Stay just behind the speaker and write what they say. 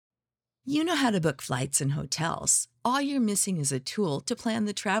You know how to book flights and hotels. All you're missing is a tool to plan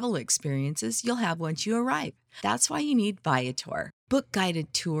the travel experiences you'll have once you arrive. That's why you need Viator. Book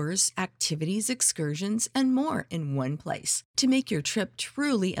guided tours, activities, excursions, and more in one place to make your trip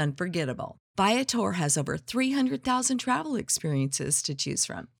truly unforgettable. Viator has over 300,000 travel experiences to choose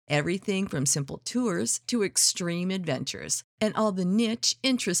from. Everything from simple tours to extreme adventures and all the niche,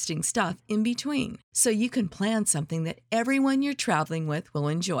 interesting stuff in between. So you can plan something that everyone you're traveling with will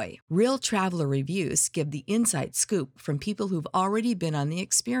enjoy. Real traveler reviews give the inside scoop from people who've already been on the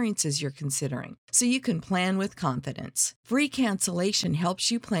experiences you're considering. So you can plan with confidence. Free cancellation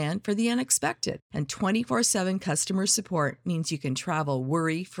helps you plan for the unexpected. And 24/7 customer support means you can travel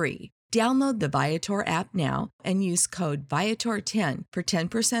worry-free. Download the Viator app now and use code Viator10 for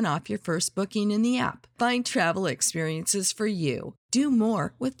 10% off your first booking in the app. Find travel experiences for you. Do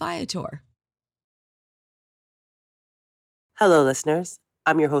more with Viator. Hello, listeners.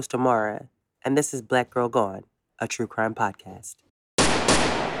 I'm your host, Amara, and this is Black Girl Gone, a true crime podcast.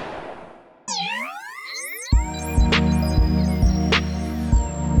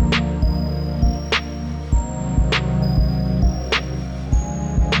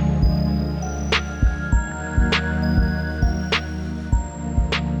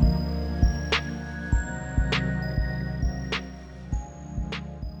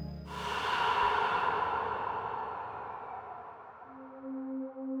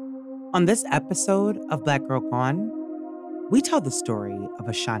 On this episode of Black Girl Gone, we tell the story of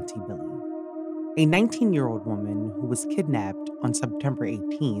Ashanti Billy, a 19-year-old woman who was kidnapped on September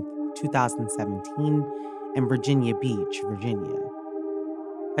 18th, 2017 in Virginia Beach, Virginia.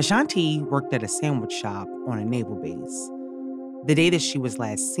 Ashanti worked at a sandwich shop on a naval base. The day that she was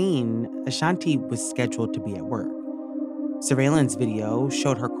last seen, Ashanti was scheduled to be at work. Surveillance video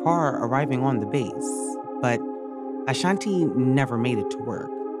showed her car arriving on the base, but Ashanti never made it to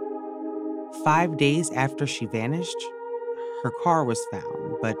work. 5 days after she vanished, her car was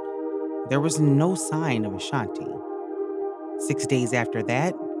found, but there was no sign of Ashanti. 6 days after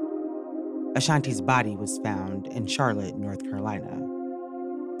that, Ashanti's body was found in Charlotte, North Carolina.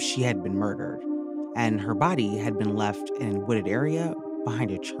 She had been murdered, and her body had been left in a wooded area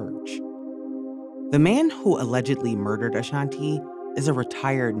behind a church. The man who allegedly murdered Ashanti is a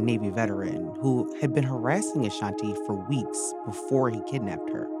retired Navy veteran who had been harassing Ashanti for weeks before he kidnapped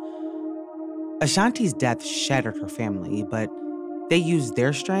her. Ashanti's death shattered her family, but they used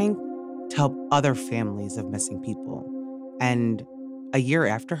their strength to help other families of missing people. And a year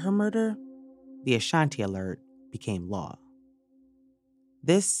after her murder, the Ashanti Alert became law.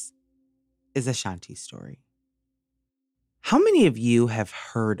 This is Ashanti's story. How many of you have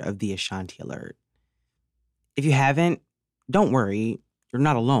heard of the Ashanti Alert? If you haven't, don't worry, you're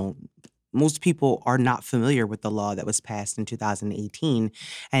not alone. Most people are not familiar with the law that was passed in 2018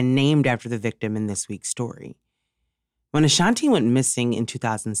 and named after the victim in this week's story. When Ashanti went missing in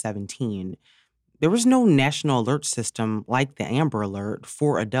 2017, there was no national alert system like the Amber Alert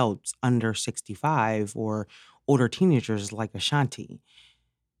for adults under 65 or older teenagers like Ashanti.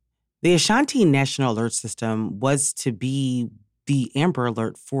 The Ashanti National Alert System was to be the Amber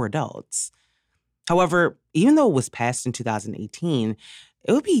Alert for adults. However, even though it was passed in 2018,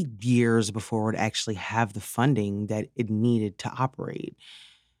 it would be years before it would actually have the funding that it needed to operate.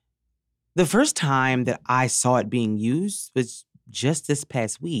 The first time that I saw it being used was just this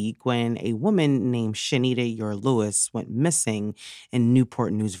past week when a woman named Shanita Yor-Lewis went missing in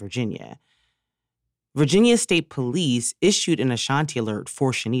Newport News, Virginia. Virginia State Police issued an Ashanti alert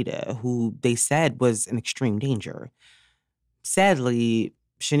for Shanita, who they said was in extreme danger. Sadly,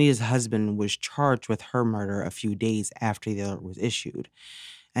 Shanita's husband was charged with her murder a few days after the alert was issued.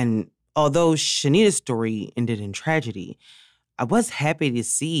 And although Shanita's story ended in tragedy, I was happy to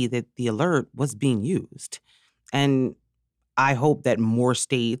see that the alert was being used. And I hope that more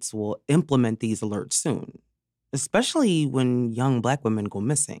states will implement these alerts soon, especially when young Black women go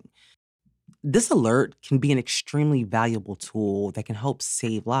missing. This alert can be an extremely valuable tool that can help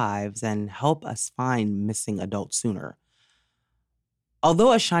save lives and help us find missing adults sooner.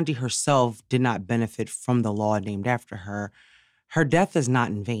 Although Ashanti herself did not benefit from the law named after her, her death is not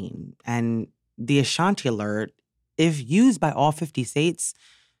in vain. And the Ashanti Alert, if used by all 50 states,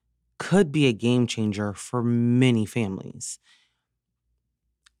 could be a game changer for many families.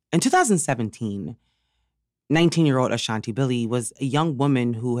 In 2017, 19-year-old Ashanti Billy was a young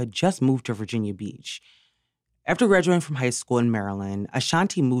woman who had just moved to Virginia Beach. After graduating from high school in Maryland,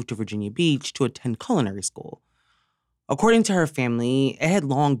 Ashanti moved to Virginia Beach to attend culinary school. According to her family, it had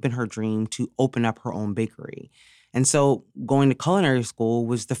long been her dream to open up her own bakery. And so going to culinary school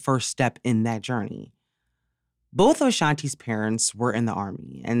was the first step in that journey. Both of Ashanti's parents were in the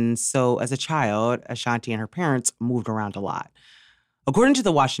Army, and so as a child, Ashanti and her parents moved around a lot. According to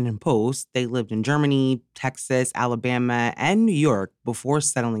the Washington Post, they lived in Germany, Texas, Alabama, and New York before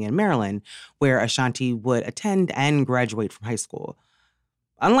settling in Maryland, where Ashanti would attend and graduate from high school.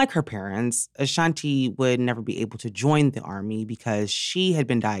 Unlike her parents, Ashanti would never be able to join the Army because she had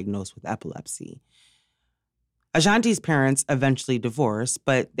been diagnosed with epilepsy. Ashanti's parents eventually divorced,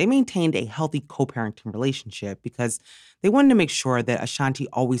 but they maintained a healthy co-parenting relationship because they wanted to make sure that Ashanti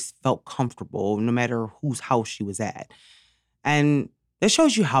always felt comfortable no matter whose house she was at. And this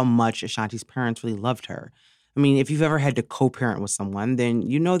shows you how much Ashanti's parents really loved her. I mean, if you've ever had to co-parent with someone, then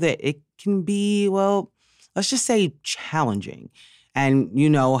you know that it can be, well, let's just say challenging. And you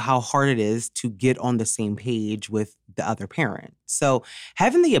know how hard it is to get on the same page with the other parent. So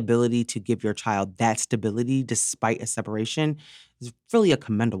having the ability to give your child that stability despite a separation is really a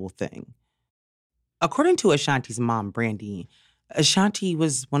commendable thing. According to Ashanti's mom, Brandy, Ashanti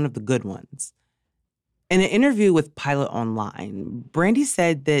was one of the good ones. In an interview with Pilot Online, Brandy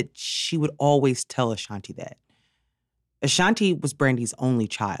said that she would always tell Ashanti that. Ashanti was Brandy's only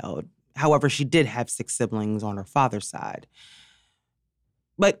child. However, she did have 6 siblings on her father's side.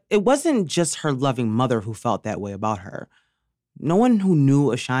 But it wasn't just her loving mother who felt that way about her. No one who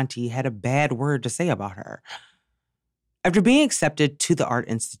knew Ashanti had a bad word to say about her. After being accepted to the Art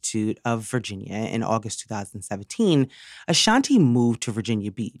Institute of Virginia in August 2017, Ashanti moved to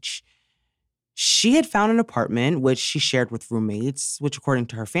Virginia Beach. She had found an apartment which she shared with roommates, which according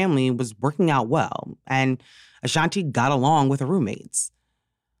to her family was working out well, and Ashanti got along with her roommates.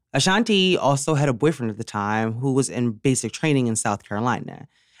 Ashanti also had a boyfriend at the time who was in basic training in South Carolina,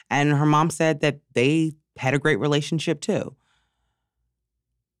 and her mom said that they had a great relationship too.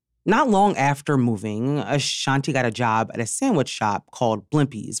 Not long after moving, Ashanti got a job at a sandwich shop called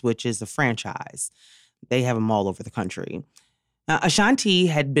Blimpie's, which is a franchise. They have them all over the country. Now, Ashanti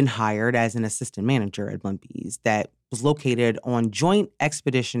had been hired as an assistant manager at Blimpie's that was located on Joint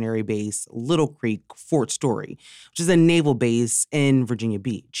Expeditionary Base Little Creek, Fort Story, which is a naval base in Virginia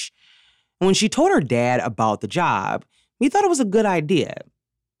Beach. And when she told her dad about the job, he thought it was a good idea.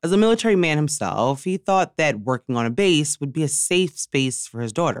 As a military man himself, he thought that working on a base would be a safe space for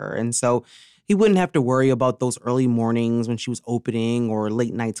his daughter, and so he wouldn't have to worry about those early mornings when she was opening or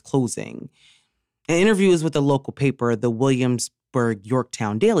late nights closing. In interviews with the local paper, the Williamsburg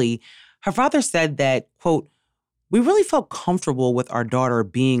Yorktown Daily, her father said that, quote, "We really felt comfortable with our daughter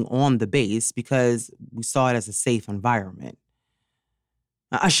being on the base because we saw it as a safe environment."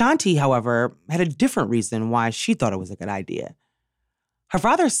 Ashanti, however, had a different reason why she thought it was a good idea. Her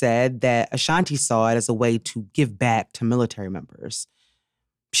father said that Ashanti saw it as a way to give back to military members.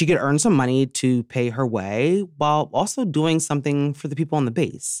 She could earn some money to pay her way while also doing something for the people on the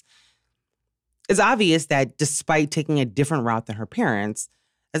base. It's obvious that despite taking a different route than her parents,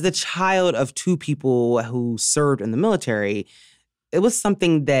 as the child of 2 people who served in the military, it was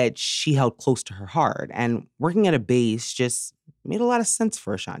something that she held close to her heart, and working at a base just made a lot of sense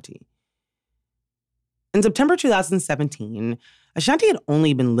for Ashanti. In September 2017, Ashanti had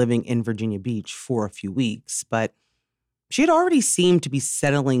only been living in Virginia Beach for a few weeks, but she had already seemed to be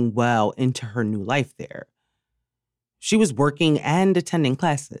settling well into her new life there. She was working and attending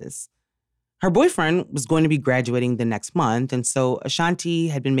classes. Her boyfriend was going to be graduating the next month, and so Ashanti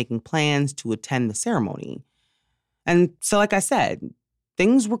had been making plans to attend the ceremony. And so, like I said,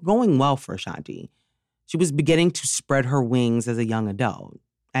 things were going well for Ashanti. She was beginning to spread her wings as a young adult,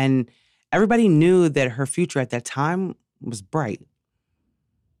 and everybody knew that her future at that time was bright.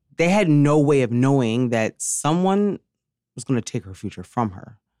 They had no way of knowing that someone was going to take her future from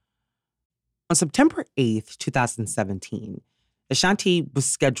her. On September 8th, 2017, Ashanti was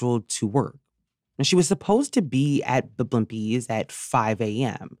scheduled to work. And she was supposed to be at the Blimpies at 5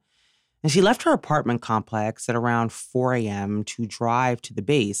 a.m. And she left her apartment complex at around 4 a.m. to drive to the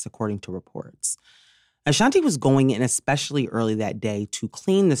base, according to reports. Ashanti was going in especially early that day to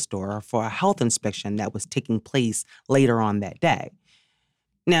clean the store for a health inspection that was taking place later on that day.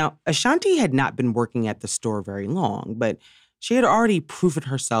 Now, Ashanti had not been working at the store very long, but she had already proven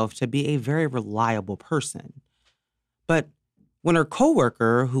herself to be a very reliable person. But when her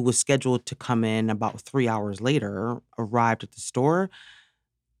coworker, who was scheduled to come in about 3 hours later, arrived at the store,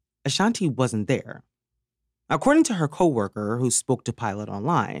 Ashanti wasn't there. According to her coworker, who spoke to Pilot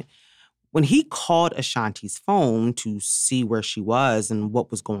Online, when he called Ashanti's phone to see where she was and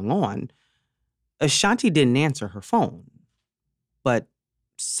what was going on, Ashanti didn't answer her phone, but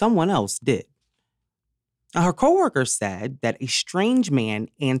someone else did. Now, her coworker said that a strange man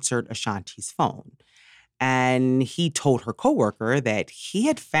answered Ashanti's phone, and he told her coworker that he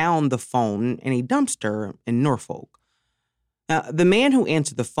had found the phone in a dumpster in Norfolk. Now, the man who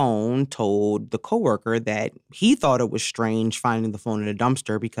answered the phone told the coworker that he thought it was strange finding the phone in a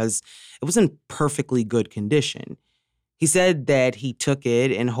dumpster because it was in perfectly good condition. He said that he took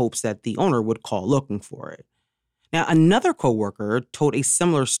it in hopes that the owner would call looking for it. Now, another coworker told a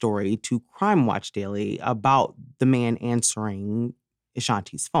similar story to Crime Watch Daily about the man answering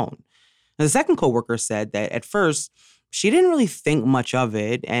Ashanti's phone. Now, the second coworker said that at first, she didn't really think much of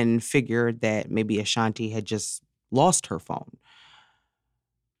it and figured that maybe Ashanti had just lost her phone.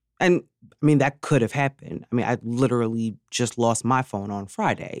 And I mean, that could have happened. I mean, I literally just lost my phone on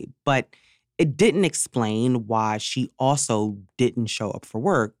Friday, but it didn't explain why she also didn't show up for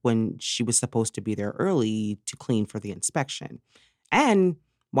work when she was supposed to be there early to clean for the inspection, and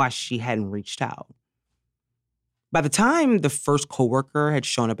why she hadn't reached out. By the time the first coworker had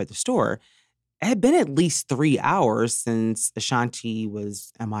shown up at the store, it had been at least 3 hours since Ashanti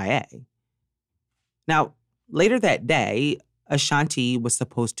was MIA. Now, later that day, Ashanti was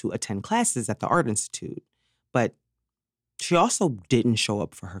supposed to attend classes at the Art Institute, but she also didn't show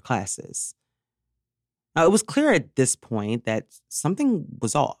up for her classes. Now, it was clear at this point that something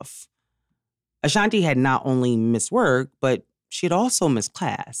was off. Ashanti had not only missed work, but she had also missed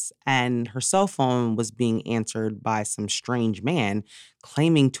class, and her cell phone was being answered by some strange man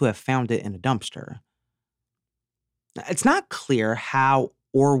claiming to have found it in a dumpster. It's not clear how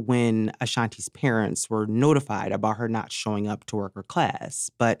or when Ashanti's parents were notified about her not showing up to work or class,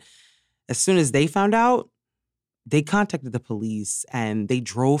 but as soon as they found out, they contacted the police and they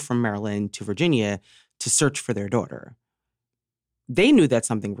drove from Maryland to Virginia to search for their daughter. They knew that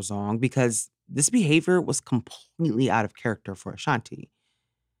something was wrong because this behavior was completely out of character for Ashanti.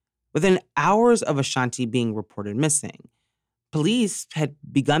 Within hours of Ashanti being reported missing, police had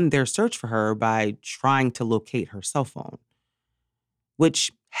begun their search for her by trying to locate her cell phone,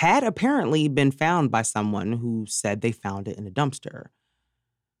 which had apparently been found by someone who said they found it in a dumpster.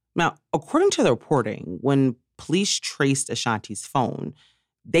 Now, according to the reporting, when police traced Ashanti's phone,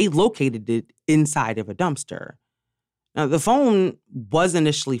 they located it inside of a dumpster. Now, the phone was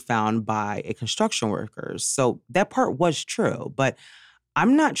initially found by a construction worker, so that part was true, but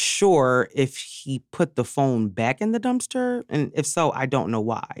I'm not sure if he put the phone back in the dumpster, and if so, I don't know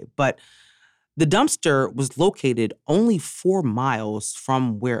why. But the dumpster was located only 4 miles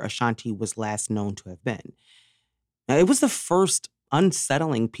from where Ashanti was last known to have been. Now, it was the first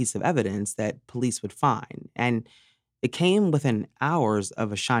unsettling piece of evidence that police would find, and it came within hours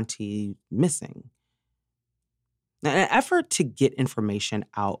of Ashanti missing. Now, in an effort to get information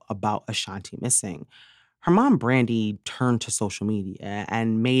out about Ashanti missing, her mom, Brandy, turned to social media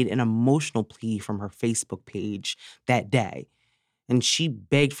and made an emotional plea from her Facebook page that day. And she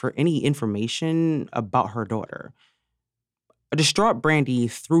begged for any information about her daughter. A distraught Brandy,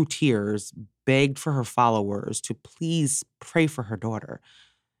 through tears, begged for her followers to please pray for her daughter.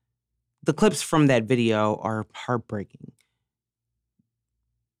 The clips from that video are heartbreaking.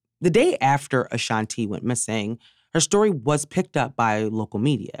 The day after Ashanti went missing, her story was picked up by local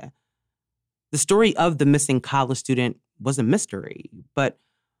media. The story of the missing college student was a mystery, but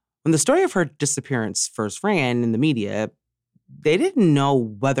when the story of her disappearance first ran in the media, they didn't know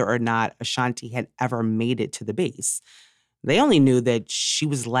whether or not Ashanti had ever made it to the base. They only knew that she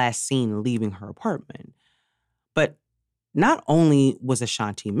was last seen leaving her apartment. But not only was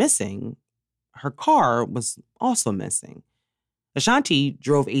Ashanti missing, her car was also missing. Ashanti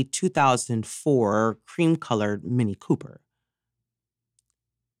drove a 2004 cream-colored Mini Cooper.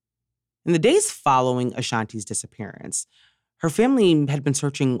 In the days following Ashanti's disappearance, her family had been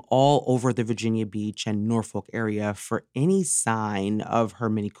searching all over the Virginia Beach and Norfolk area for any sign of her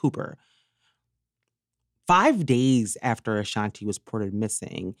Mini Cooper. 5 days after Ashanti was reported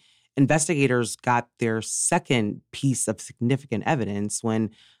missing, investigators got their second piece of significant evidence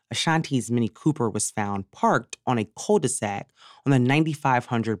when Ashanti's Mini Cooper was found parked on a cul-de-sac on the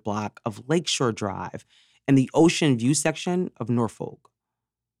 9500 block of Lakeshore Drive in the Ocean View section of Norfolk.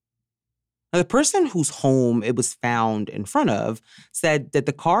 Now, the person whose home it was found in front of said that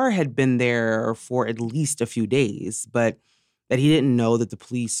the car had been there for at least a few days, but that he didn't know that the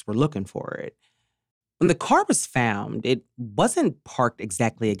police were looking for it. When the car was found, it wasn't parked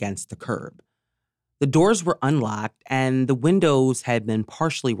exactly against the curb. The doors were unlocked and the windows had been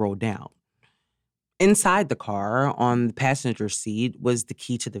partially rolled down. Inside the car, on the passenger seat, was the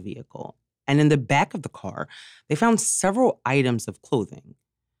key to the vehicle. And in the back of the car, they found several items of clothing.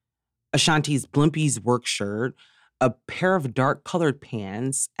 Ashanti's Blimpies work shirt, a pair of dark-colored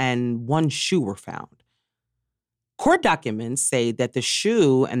pants, and one shoe were found. Court documents say that the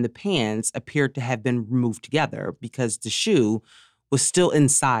shoe and the pants appeared to have been removed together because the shoe was still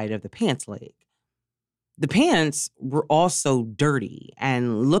inside of the pants leg. The pants were also dirty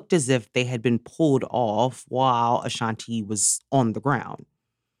and looked as if they had been pulled off while Ashanti was on the ground.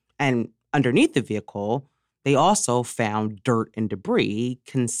 And underneath the vehicle, they also found dirt and debris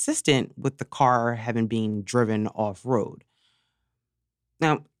consistent with the car having been driven off-road.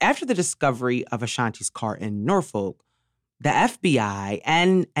 Now, after the discovery of Ashanti's car in Norfolk, the FBI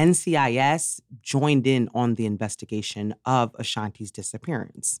and NCIS joined in on the investigation of Ashanti's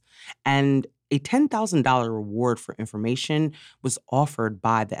disappearance, and a $10,000 reward for information was offered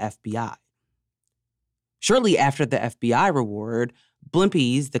by the FBI. Shortly after the FBI reward,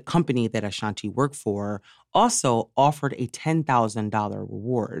 Blimpies, the company that Ashanti worked for, also offered a $10,000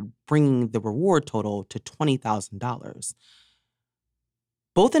 reward, bringing the reward total to $20,000.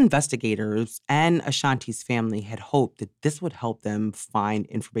 Both investigators and Ashanti's family had hoped that this would help them find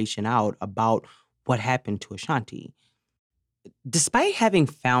information out about what happened to Ashanti. Despite having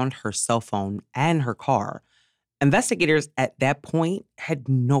found her cell phone and her car, investigators at that point had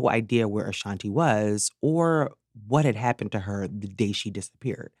no idea where Ashanti was or what had happened to her the day she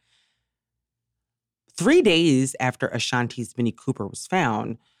disappeared. 3 days after Ashanti's Mini Cooper was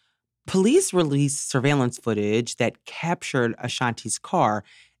found, police released surveillance footage that captured Ashanti's car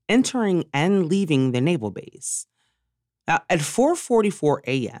entering and leaving the naval base. Now, at 4:44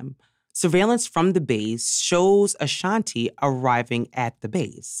 a.m., surveillance from the base shows Ashanti arriving at the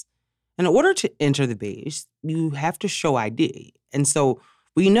base. In order to enter the base, you have to show ID. And so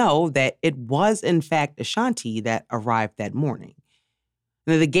we know that it was, in fact, Ashanti that arrived that morning.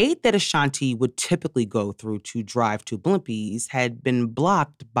 Now, the gate that Ashanti would typically go through to drive to Blimpies had been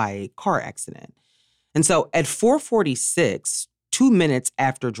blocked by a car accident. And so at 4:46, 2 minutes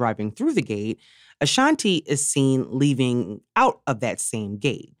after driving through the gate, Ashanti is seen leaving out of that same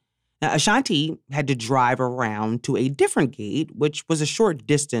gate. Now, Ashanti had to drive around to a different gate, which was a short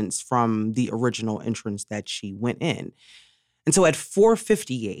distance from the original entrance that she went in. And so at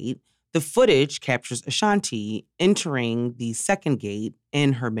 4:58, the footage captures Ashanti entering the second gate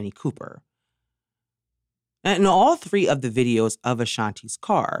in her Mini Cooper. In all 3 of the videos of Ashanti's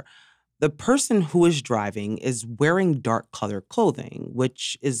car, the person who is driving is wearing dark-colored clothing,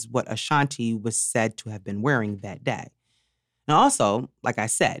 which is what Ashanti was said to have been wearing that day. Now also, like I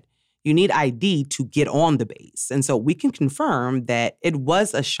said, you need ID to get on the base. And so we can confirm that it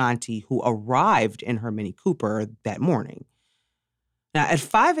was Ashanti who arrived in her Mini Cooper that morning. Now, at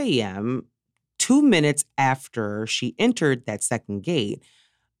 5 a.m., 2 minutes after she entered that second gate,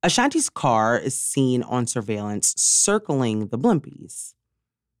 Ashanti's car is seen on surveillance circling the Blimpies.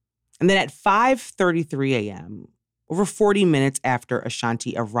 And then at 5:33 a.m., over 40 minutes after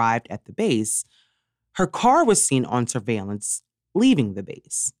Ashanti arrived at the base, her car was seen on surveillance leaving the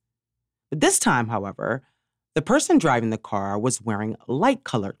base. But this time, however, the person driving the car was wearing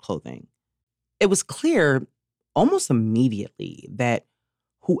light-colored clothing. It was clear almost immediately that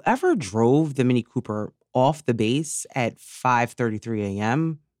whoever drove the Mini Cooper off the base at 5:33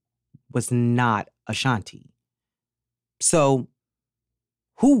 a.m. was not Ashanti. So,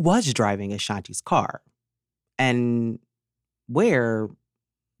 who was driving Ashanti's car? And where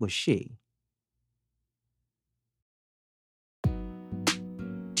was she?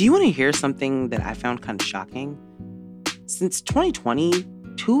 Do you want to hear something that I found kind of shocking? Since 2020,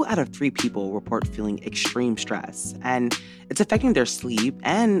 2 out of 3 people report feeling extreme stress, and it's affecting their sleep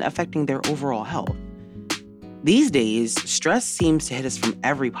and affecting their overall health. These days, stress seems to hit us from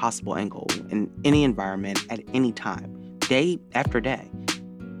every possible angle in any environment at any time, day after day.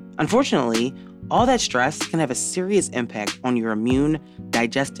 Unfortunately, all that stress can have a serious impact on your immune,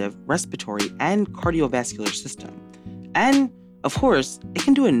 digestive, respiratory, and cardiovascular system. And, of course, it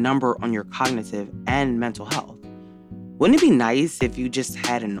can do a number on your cognitive and mental health. Wouldn't it be nice if you just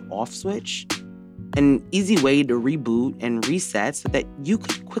had an off switch? An easy way to reboot and reset so that you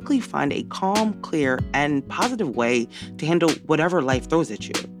could quickly find a calm, clear, and positive way to handle whatever life throws at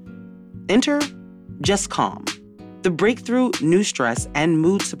you. Enter Just Calm, the breakthrough new stress and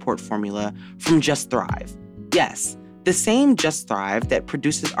mood support formula from Just Thrive. Yes, the same Just Thrive that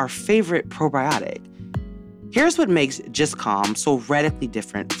produces our favorite probiotic. Here's what makes Just Calm so radically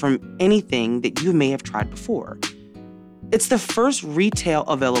different from anything that you may have tried before. It's the first retail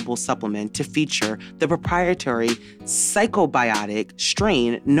available supplement to feature the proprietary psychobiotic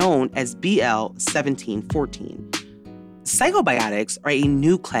strain known as BL1714. Psychobiotics are a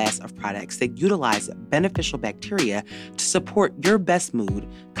new class of products that utilize beneficial bacteria to support your best mood,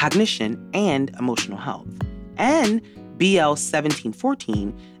 cognition, and emotional health. And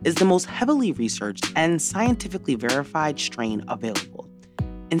BL1714 is the most heavily researched and scientifically verified strain available.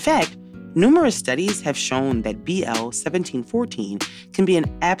 In fact, numerous studies have shown that BL1714 can be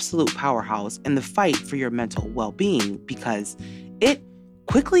an absolute powerhouse in the fight for your mental well-being because it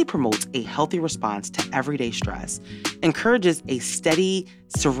quickly promotes a healthy response to everyday stress, encourages a steady,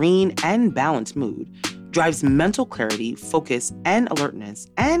 serene, and balanced mood, drives mental clarity, focus, and alertness,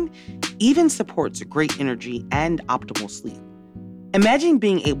 and even supports great energy and optimal sleep. Imagine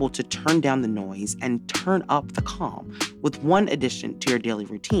being able to turn down the noise and turn up the calm with one addition to your daily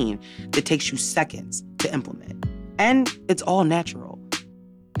routine that takes you seconds to implement. And it's all natural.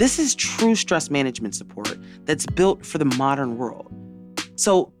 This is true stress management support that's built for the modern world.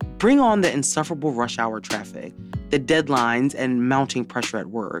 So bring on the insufferable rush hour traffic, the deadlines and mounting pressure at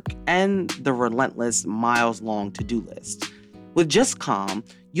work, and the relentless miles-long to-do list. With Just Calm,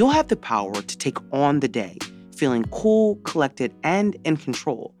 you'll have the power to take on the day, feeling cool, collected, and in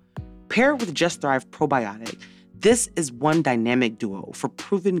control. Paired with Just Thrive Probiotic, this is one dynamic duo for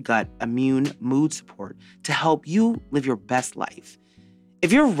proven gut, immune, mood support to help you live your best life.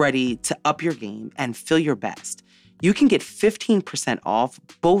 If you're ready to up your game and feel your best, you can get 15% off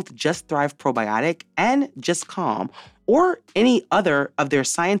both Just Thrive Probiotic and Just Calm or any other of their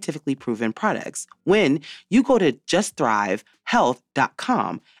scientifically proven products when you go to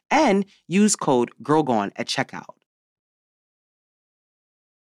justthrivehealth.com and use code GIRLGONE at checkout.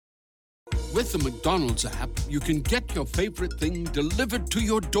 With the McDonald's app, you can get your favorite thing delivered to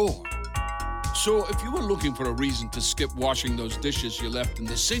your door. So if you were looking for a reason to skip washing those dishes you left in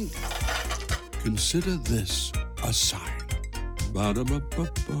the sink, consider this a sign.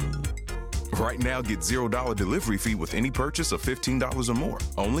 Ba-da-ba-ba-ba. Right now, get $0 delivery fee with any purchase of $15 or more,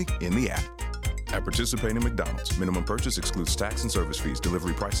 only in the app. At participating McDonald's, minimum purchase excludes tax and service fees.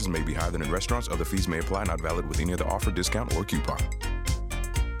 Delivery prices may be higher than in restaurants. Other fees may apply, not valid with any other offer, discount, or coupon.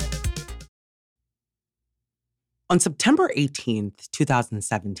 On September 18th,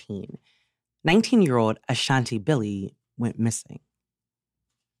 2017, 19-year-old Ashanti Billy went missing.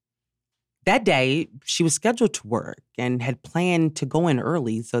 That day, she was scheduled to work and had planned to go in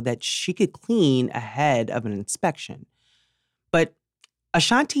early so that she could clean ahead of an inspection. But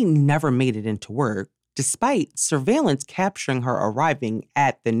Ashanti never made it into work, despite surveillance capturing her arriving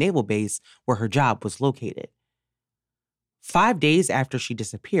at the naval base where her job was located. 5 days after she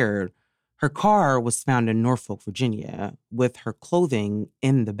disappeared, her car was found in Norfolk, Virginia, with her clothing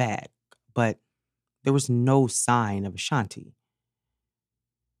in the bag, but there was no sign of Ashanti.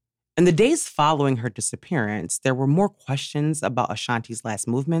 In the days following her disappearance, there were more questions about Ashanti's last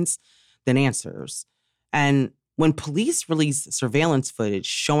movements than answers. And when police released surveillance footage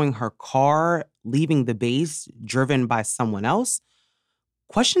showing her car leaving the base driven by someone else,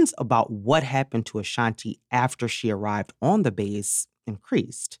 questions about what happened to Ashanti after she arrived on the base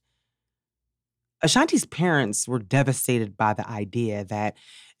increased. Ashanti's parents were devastated by the idea that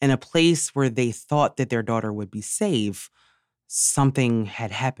in a place where they thought that their daughter would be safe, something had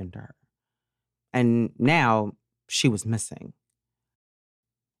happened to her. And now she was missing.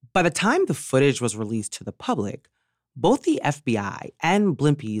 By the time the footage was released to the public, both the FBI and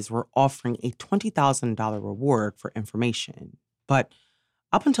Blimpies were offering a $20,000 reward for information. But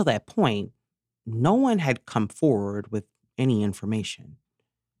up until that point, no one had come forward with any information.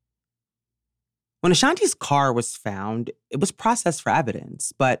 When Ashanti's car was found, it was processed for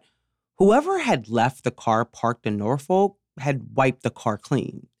evidence, but whoever had left the car parked in Norfolk had wiped the car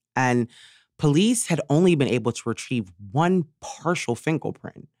clean, and police had only been able to retrieve one partial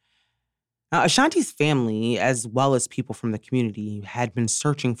fingerprint. Now, Ashanti's family, as well as people from the community, had been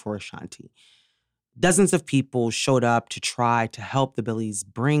searching for Ashanti. Dozens of people showed up to try to help the Billies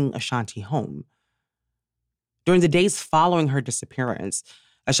bring Ashanti home. During the days following her disappearance,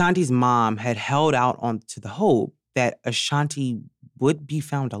 Ashanti's mom had held out on to the hope that Ashanti would be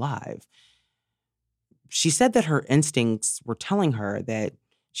found alive. She said that her instincts were telling her that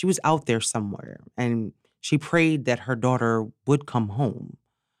she was out there somewhere, and she prayed that her daughter would come home.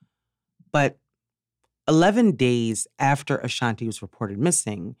 But 11 days after Ashanti was reported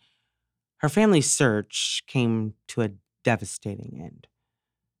missing, her family's search came to a devastating end.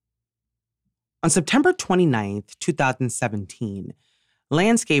 On September 29th, 2017,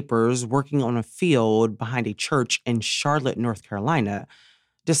 landscapers working on a field behind a church in Charlotte, North Carolina,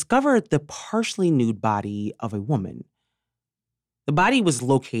 discovered the partially nude body of a woman. The body was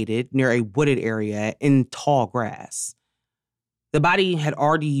located near a wooded area in tall grass. The body had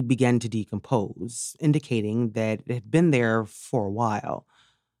already begun to decompose, indicating that it had been there for a while.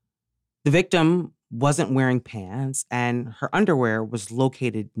 The victim wasn't wearing pants, and her underwear was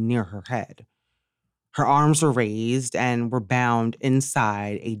located near her head. Her arms were raised and were bound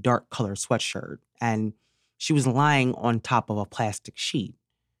inside a dark colored sweatshirt, and she was lying on top of a plastic sheet.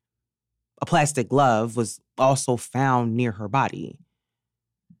 A plastic glove was also found near her body.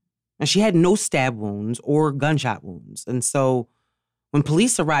 And she had no stab wounds or gunshot wounds. And so when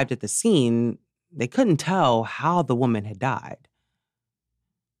police arrived at the scene, they couldn't tell how the woman had died.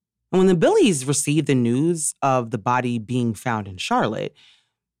 And when the Billies received the news of the body being found in Charlotte,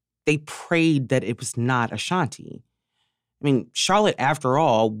 they prayed that it was not Ashanti. I mean, Charlotte, after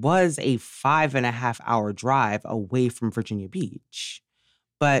all, was a 5.5-hour drive away from Virginia Beach.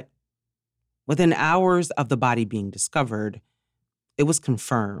 But within hours of the body being discovered, it was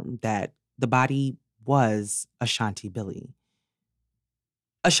confirmed that the body was Ashanti Billy.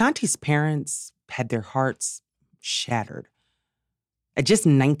 Ashanti's parents had their hearts shattered. At just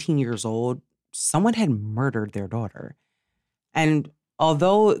 19 years old, someone had murdered their daughter. And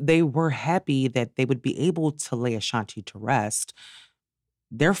although they were happy that they would be able to lay Ashanti to rest,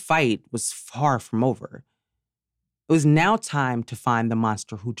 their fight was far from over. It was now time to find the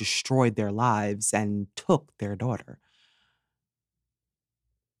monster who destroyed their lives and took their daughter.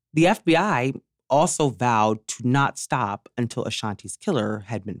 The FBI also vowed to not stop until Ashanti's killer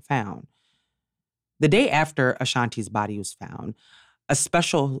had been found. The day after Ashanti's body was found, a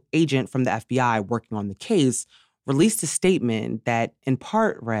special agent from the FBI working on the case released a statement that in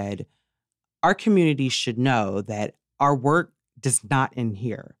part read, "Our community should know that our work does not end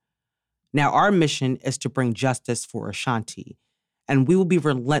here. Now our mission is to bring justice for Ashanti, and we will be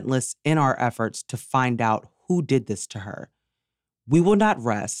relentless in our efforts to find out who did this to her. We will not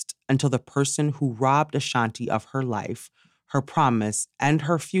rest until the person who robbed Ashanti of her life, her promise, and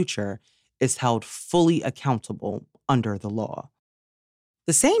her future is held fully accountable under the law."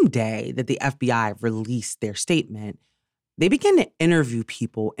 The same day that the FBI released their statement, they began to interview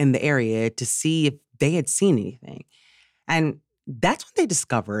people in the area to see if they had seen anything. And that's when they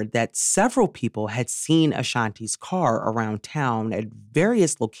discovered that several people had seen Ashanti's car around town at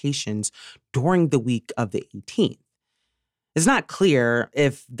various locations during the week of the 18th. It's not clear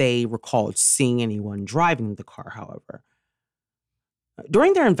if they recalled seeing anyone driving the car, however.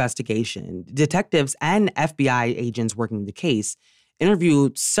 During their investigation, detectives and FBI agents working the case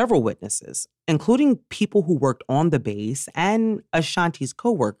interviewed several witnesses, including people who worked on the base and Ashanti's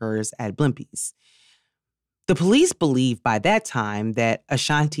coworkers at Blimpies. The police believed by that time that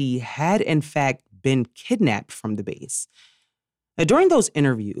Ashanti had in fact been kidnapped from the base. Now, during those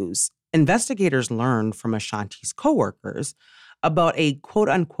interviews, investigators learned from Ashanti's coworkers about a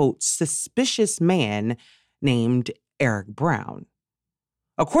quote-unquote suspicious man named Eric Brown.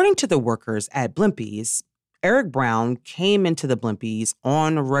 According to the workers at Blimpies, Eric Brown came into the Blimpies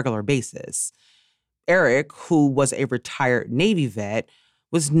on a regular basis. Eric, who was a retired Navy vet,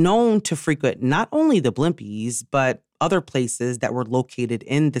 was known to frequent not only the Blimpies, but other places that were located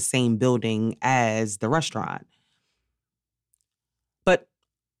in the same building as the restaurant. But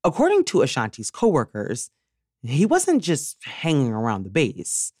according to Ashanti's coworkers, he wasn't just hanging around the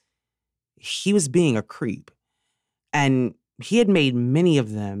base. He was being a creep. And he had made many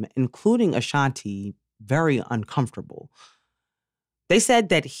of them, including Ashanti, very uncomfortable. They said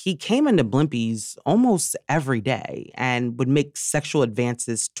that he came into Blimpies almost every day and would make sexual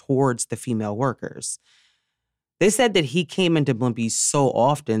advances towards the female workers. They said that he came into Blimpies so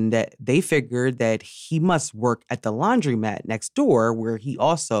often that they figured that he must work at the laundromat next door where he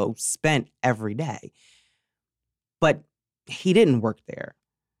also spent every day. But he didn't work there.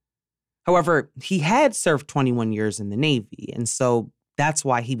 However, he had served 21 years in the Navy, and so that's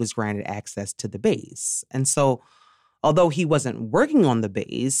why he was granted access to the base. And so, although he wasn't working on the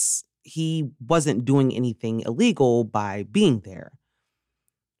base, he wasn't doing anything illegal by being there.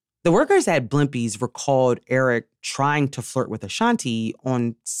 The workers at Blimpies recalled Eric trying to flirt with Ashanti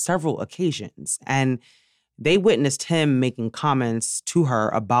on several occasions, and they witnessed him making comments to her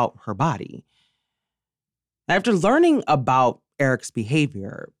about her body. After learning about Eric's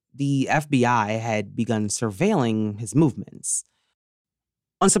behavior, the FBI had begun surveilling his movements.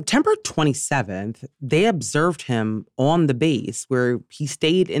 On September 27th, they observed him on the base where he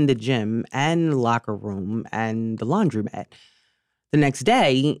stayed in the gym and locker room and the laundromat. The next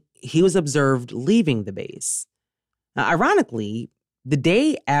day, he was observed leaving the base. Now, ironically, the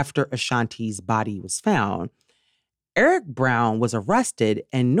day after Ashanti's body was found, Eric Brown was arrested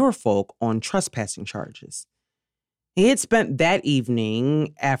in Norfolk on trespassing charges. He had spent that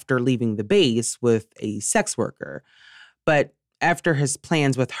evening after leaving the base with a sex worker, but after his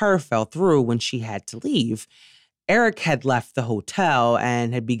plans with her fell through when she had to leave, Eric had left the hotel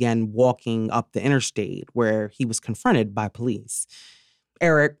and had begun walking up the interstate where he was confronted by police.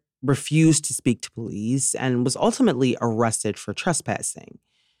 Eric, refused to speak to police and was ultimately arrested for trespassing.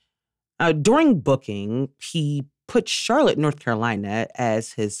 During booking, he put Charlotte, North Carolina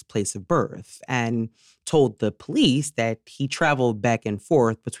as his place of birth and told the police that he traveled back and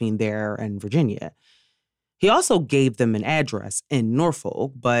forth between there and Virginia. He also gave them an address in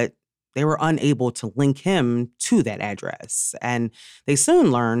Norfolk, but they were unable to link him to that address. And they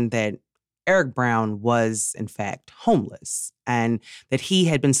soon learned that Eric Brown was, in fact, homeless and that he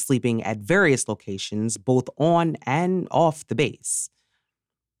had been sleeping at various locations, both on and off the base.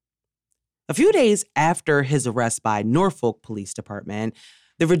 A few days after his arrest by Norfolk Police Department,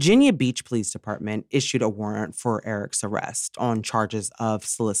 the Virginia Beach Police Department issued a warrant for Eric's arrest on charges of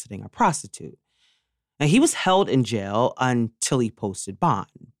soliciting a prostitute. Now, he was held in jail until he posted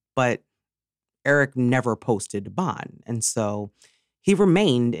bond, but Eric never posted bond, and so he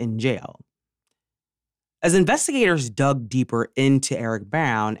remained in jail. As investigators dug deeper into Eric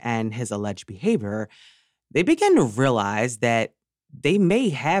Brown and his alleged behavior, they began to realize that they may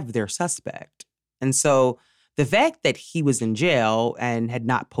have their suspect. And so the fact that he was in jail and had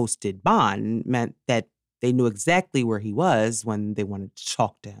not posted bond meant that they knew exactly where he was when they wanted to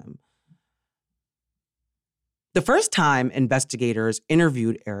talk to him. The first time investigators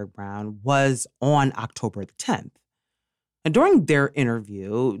interviewed Eric Brown was on October the 10th. And during their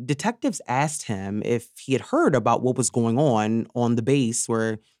interview, detectives asked him if he had heard about what was going on the base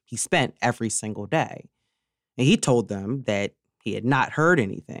where he spent every single day. And he told them that he had not heard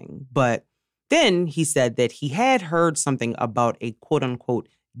anything, but then he said that he had heard something about a quote-unquote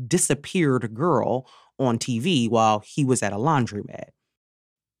disappeared girl on TV while he was at a laundromat.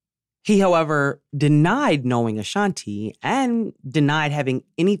 He, however, denied knowing Ashanti and denied having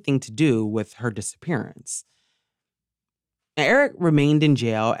anything to do with her disappearance. Now, Eric remained in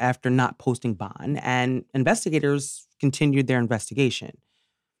jail after not posting bond, and investigators continued their investigation.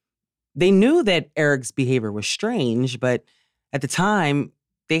 They knew that Eric's behavior was strange, but at the time,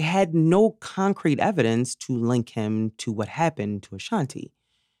 they had no concrete evidence to link him to what happened to Ashanti.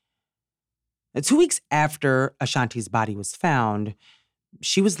 2 weeks after Ashanti's body was found,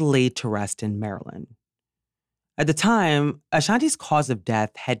 she was laid to rest in Maryland. At the time, Ashanti's cause of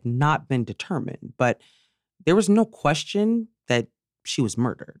death had not been determined, but there was no question that she was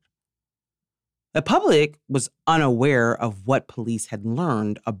murdered. The public was unaware of what police had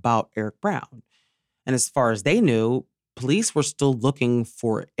learned about Eric Brown. And as far as they knew, police were still looking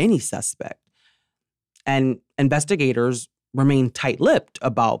for any suspect. And investigators remained tight-lipped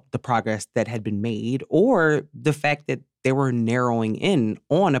about the progress that had been made or the fact that they were narrowing in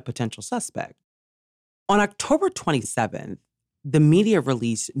on a potential suspect. On October 27th, the media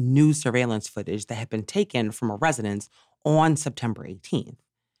released new surveillance footage that had been taken from a residence on September 18th.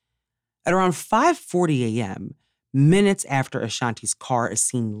 At around 5:40 a.m., minutes after Ashanti's car is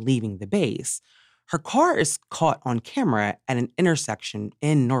seen leaving the base, her car is caught on camera at an intersection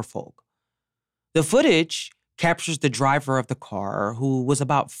in Norfolk. The footage captures the driver of the car, who was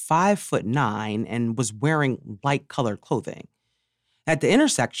about 5'9" and was wearing light-colored clothing. At the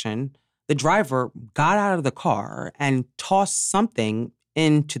intersection, the driver got out of the car and tossed something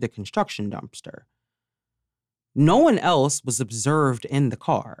into the construction dumpster. No one else was observed in the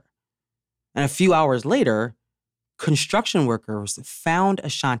car. And a few hours later, construction workers found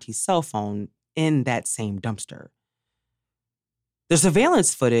Ashanti's cell phone in that same dumpster. The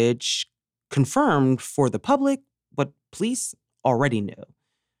surveillance footage confirmed for the public what police already knew.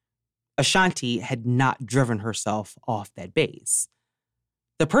 Ashanti had not driven herself off that base.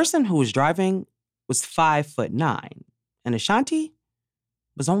 The person who was driving was 5'9", and Ashanti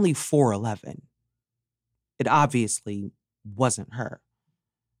was only 4'11". It obviously wasn't her.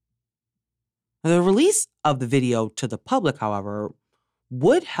 The release of the video to the public, however,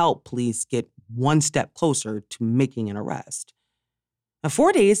 would help police get one step closer to making an arrest. Now,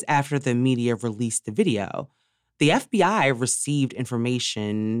 4 days after the media released the video, the FBI received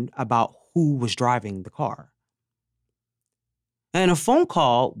information about who was driving the car. In a phone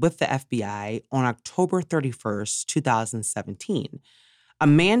call with the FBI on October 31st, 2017, a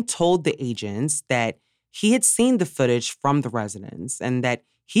man told the agents that he had seen the footage from the residence and that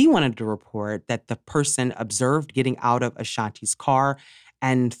he wanted to report that the person observed getting out of Ashanti's car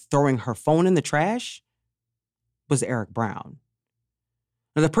and throwing her phone in the trash was Eric Brown.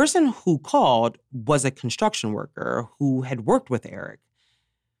 Now, the person who called was a construction worker who had worked with Eric.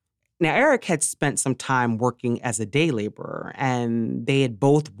 Now, Eric had spent some time working as a day laborer, and they had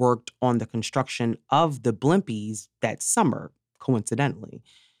both worked on the construction of the Blimpies that summer, coincidentally.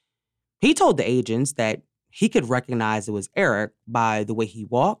 He told the agents that he could recognize it was Eric by the way he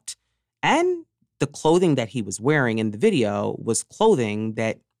walked, and the clothing that he was wearing in the video was clothing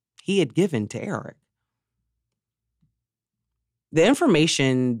that he had given to Eric. The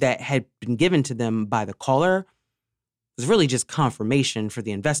information that had been given to them by the caller was really just confirmation for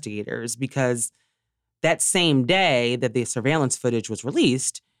the investigators, because that same day that the surveillance footage was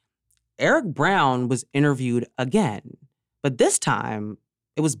released, Eric Brown was interviewed again, but this time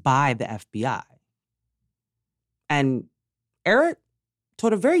it was by the FBI. And Eric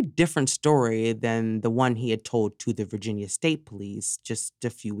told a very different story than the one he had told to the Virginia State Police just a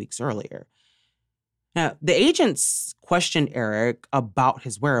few weeks earlier. Now, the agents questioned Eric about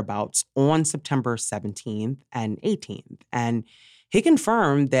his whereabouts on September 17th and 18th, and he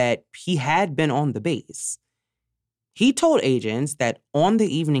confirmed that he had been on the base. He told agents that on the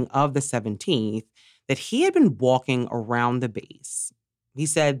evening of the 17th, that he had been walking around the base. He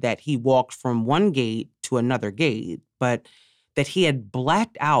said that he walked from one gate to another gate, but that he had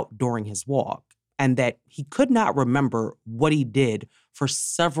blacked out during his walk and that he could not remember what he did for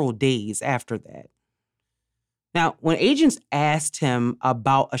several days after that. Now, when agents asked him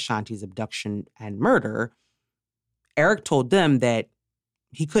about Ashanti's abduction and murder, Eric told them that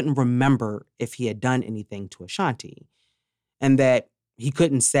he couldn't remember if he had done anything to Ashanti, and that he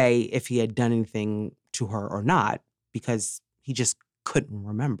couldn't say if he had done anything to her or not because he just couldn't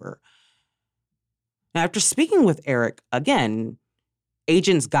remember. Now, after speaking with Eric again,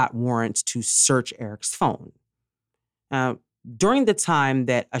 agents got warrants to search Eric's phone. Now, during the time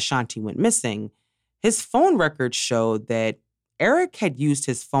that Ashanti went missing, his phone records showed that Eric had used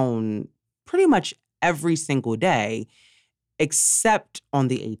his phone pretty much every single day, except on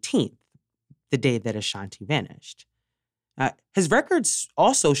the 18th, the day that Ashanti vanished. His records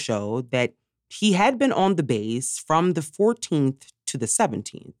also showed that he had been on the base from the 14th to the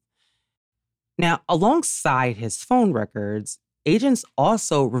 17th. Now, alongside his phone records, agents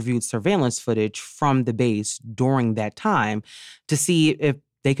also reviewed surveillance footage from the base during that time to see if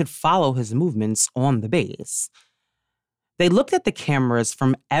they could follow his movements on the base. They looked at the cameras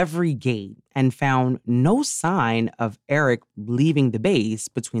from every gate and found no sign of Eric leaving the base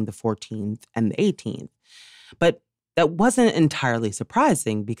between the 14th and the 18th. But that wasn't entirely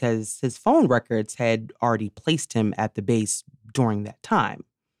surprising because his phone records had already placed him at the base during that time.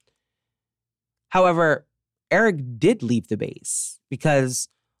 However, Eric did leave the base because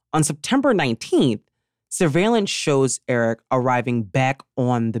on September 19th, surveillance shows Eric arriving back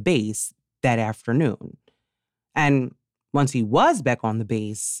on the base that afternoon. And once he was back on the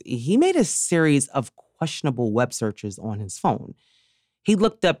base, he made a series of questionable web searches on his phone. He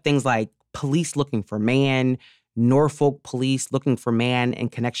looked up things like police looking for man, Norfolk police looking for man in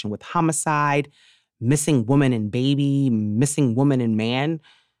connection with homicide, missing woman and baby, missing woman and man.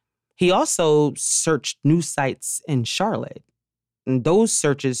 He also searched news sites in Charlotte. And those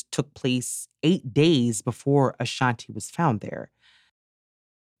searches took place 8 days before Ashanti was found there.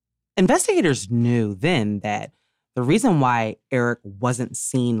 Investigators knew then that the reason why Eric wasn't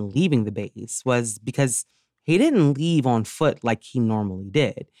seen leaving the base was because he didn't leave on foot like he normally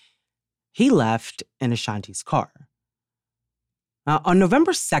did. He left in Ashanti's car. On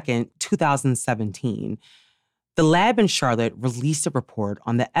November 2nd, 2017, the lab in Charlotte released a report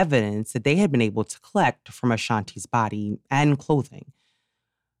on the evidence that they had been able to collect from Ashanti's body and clothing.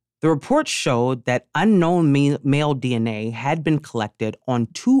 The report showed that unknown male DNA had been collected on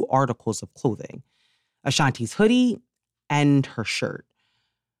 2 articles of clothing, Ashanti's hoodie and her shirt.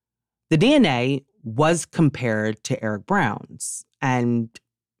 The DNA was compared to Eric Brown's, and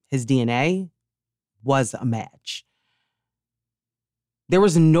his DNA was a match. There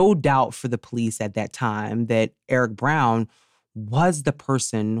was no doubt for the police at that time that Eric Brown was the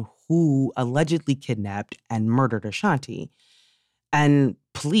person who allegedly kidnapped and murdered Ashanti. And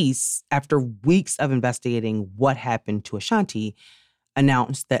police, after weeks of investigating what happened to Ashanti,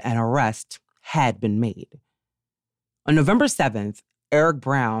 announced that an arrest had been made. On November 7th, Eric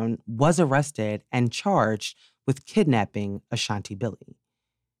Brown was arrested and charged with kidnapping Ashanti Billy.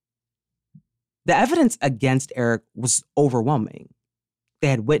 The evidence against Eric was overwhelming. They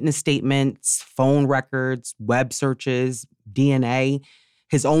had witness statements, phone records, web searches, DNA,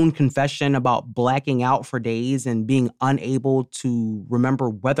 his own confession about blacking out for days and being unable to remember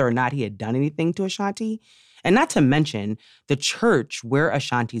whether or not he had done anything to Ashanti. And not to mention, the church where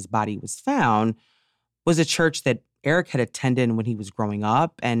Ashanti's body was found was a church that Eric had attended when he was growing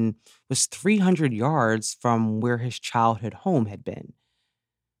up and was 300 yards from where his childhood home had been.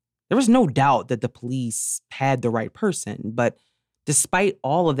 There was no doubt that the police had the right person, but despite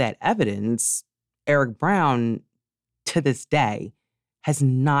all of that evidence, Eric Brown, to this day, has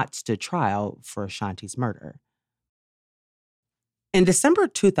not stood trial for Ashanti's murder. In December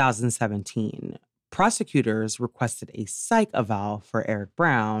 2017, prosecutors requested a psych eval for Eric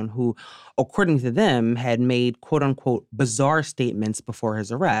Brown, who, according to them, had made quote-unquote bizarre statements before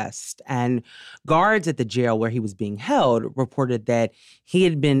his arrest. And guards at the jail where he was being held reported that he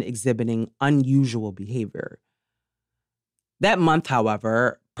had been exhibiting unusual behavior. That month,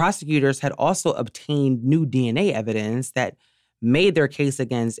 however, prosecutors had also obtained new DNA evidence that made their case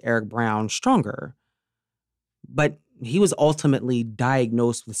against Eric Brown stronger. But he was ultimately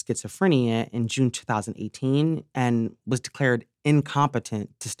diagnosed with schizophrenia in June 2018 and was declared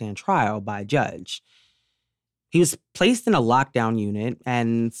incompetent to stand trial by a judge. He was placed in a lockdown unit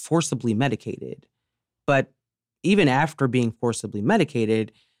and forcibly medicated. But even after being forcibly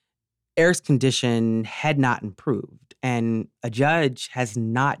medicated, Eric's condition had not improved, and a judge has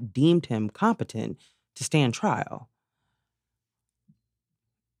not deemed him competent to stand trial.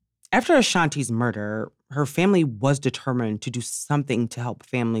 After Ashanti's murder, her family was determined to do something to help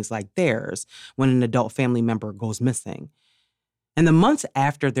families like theirs when an adult family member goes missing. In the months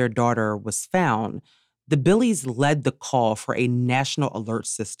after their daughter was found, the Billies led the call for a national alert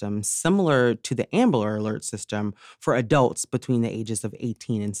system similar to the Amber Alert system for adults between the ages of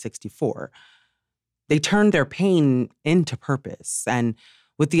 18 and 64. They turned their pain into purpose, and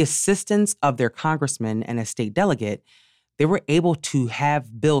with the assistance of their congressman and a state delegate, they were able to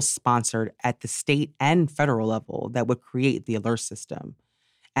have bills sponsored at the state and federal level that would create the alert system.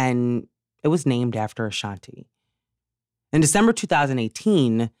 And it was named after Ashanti. In December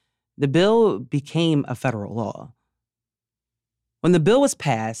 2018, the bill became a federal law. When the bill was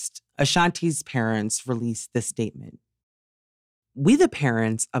passed, Ashanti's parents released this statement. We, the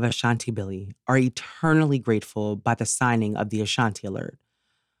parents of Ashanti Billy, are eternally grateful by the signing of the Ashanti Alert.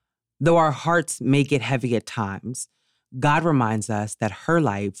 Though our hearts may get heavy at times, God reminds us that her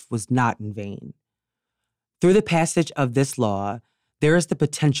life was not in vain. Through the passage of this law, there is the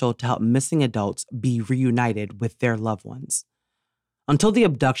potential to help missing adults be reunited with their loved ones. Until the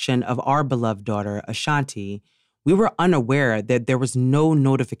abduction of our beloved daughter, Ashanti, we were unaware that there was no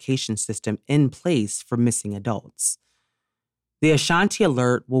notification system in place for missing adults. The Ashanti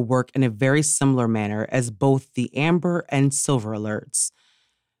Alert will work in a very similar manner as both the Amber and Silver Alerts.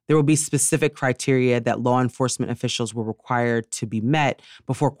 There will be specific criteria that law enforcement officials were required to be met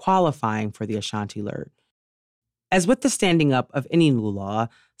before qualifying for the Ashanti Alert. As with the standing up of any new law,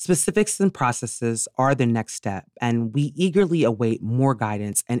 specifics and processes are the next step, and we eagerly await more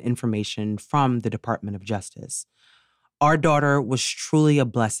guidance and information from the Department of Justice. Our daughter was truly a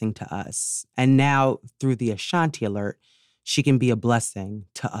blessing to us, and now, through the Ashanti Alert, she can be a blessing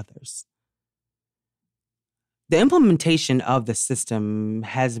to others. The implementation of the system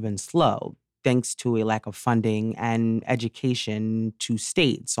has been slow, thanks to a lack of funding and education to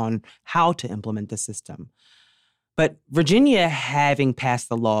states on how to implement the system. But Virginia, having passed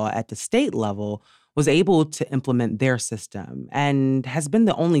the law at the state level, was able to implement their system and has been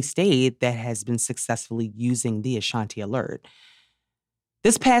the only state that has been successfully using the Ashanti Alert.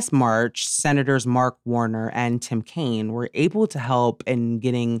 This past March, Senators Mark Warner and Tim Kaine were able to help in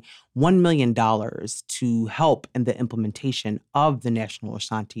getting $1 million to help in the implementation of the National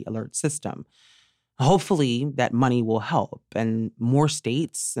Ashanti Alert System. Hopefully, that money will help, and more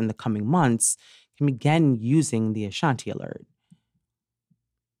states in the coming months can begin using the Ashanti Alert.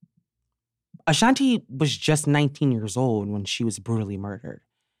 Ashanti was just 19 years old when she was brutally murdered.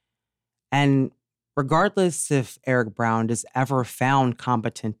 And regardless if Eric Brown is ever found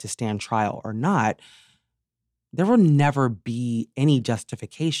competent to stand trial or not, there will never be any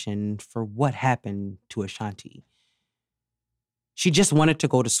justification for what happened to Ashanti. She just wanted to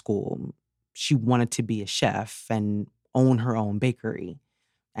go to school. She wanted to be a chef and own her own bakery.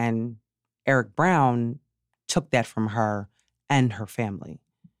 And Eric Brown took that from her and her family.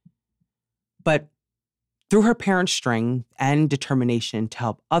 But through her parents' strength and determination to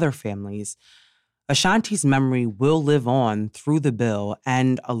help other families, Ashanti's memory will live on through the bill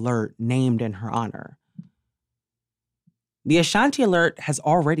and alert named in her honor. The Ashanti Alert has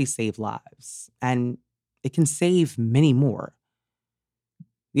already saved lives, and it can save many more.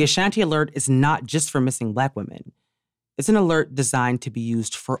 The Ashanti Alert is not just for missing Black women. It's an alert designed to be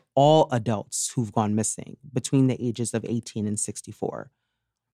used for all adults who've gone missing between the ages of 18 and 64.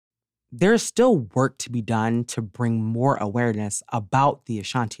 There is still work to be done to bring more awareness about the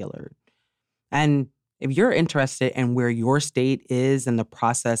Ashanti Alert. And if you're interested in where your state is in the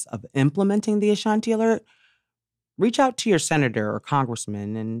process of implementing the Ashanti Alert, reach out to your senator or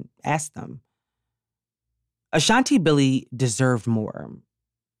congressman and ask them. Ashanti Billy deserved more.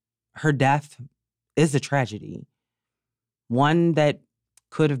 Her death is a tragedy, one that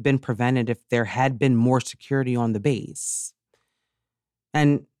could have been prevented if there had been more security on the base.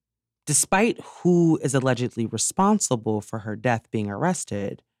 And Despite who is allegedly responsible for her death being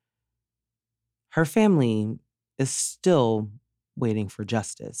arrested, her family is still waiting for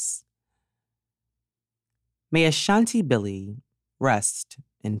justice. May Ashanti Billy rest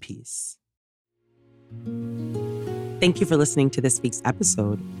in peace. Thank you for listening to this week's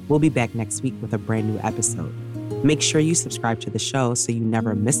episode. We'll be back next week with a brand new episode. Make sure you subscribe to the show so you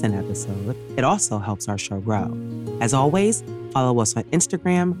never miss an episode. It also helps our show grow. As always, follow us on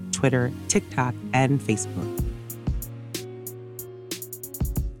Instagram, Twitter, TikTok, and Facebook.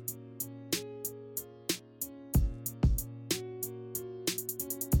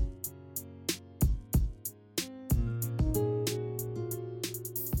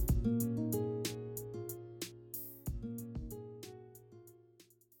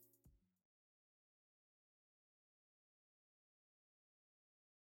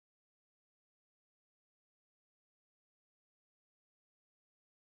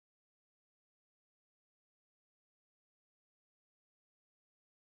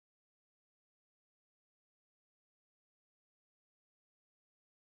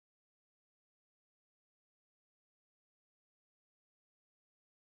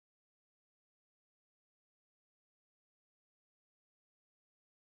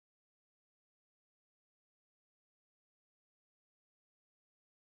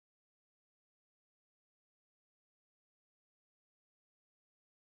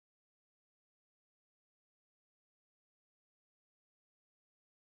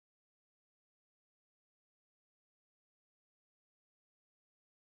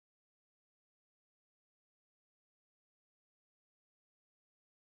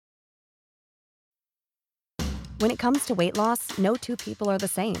 When it comes to weight loss, no two people are the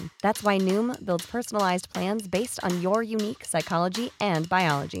same. That's why Noom builds personalized plans based on your unique psychology and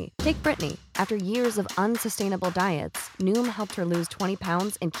biology. Take Brittany. After years of unsustainable diets, Noom helped her lose 20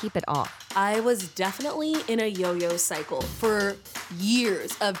 pounds and keep it off. I was definitely in a yo-yo cycle for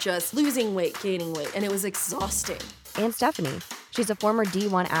years of just losing weight, gaining weight, and it was exhausting. And Stephanie. She's a former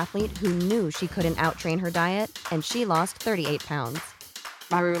D1 athlete who knew she couldn't out-train her diet, and she lost 38 pounds.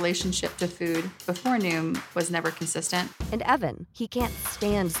 My relationship to food before Noom was never consistent. And Evan, he can't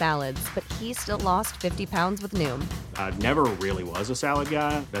stand salads, but he still lost 50 pounds with Noom. I never really was a salad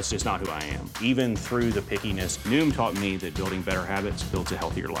guy. That's just not who I am. Even through the pickiness, Noom taught me that building better habits builds a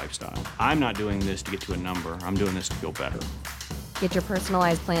healthier lifestyle. I'm not doing this to get to a number. I'm doing this to feel better. Get your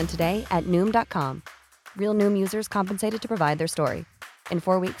personalized plan today at Noom.com. Real Noom users compensated to provide their story. In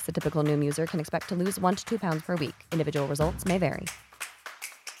 4 weeks, the typical Noom user can expect to lose 1 to 2 pounds per week. Individual results may vary.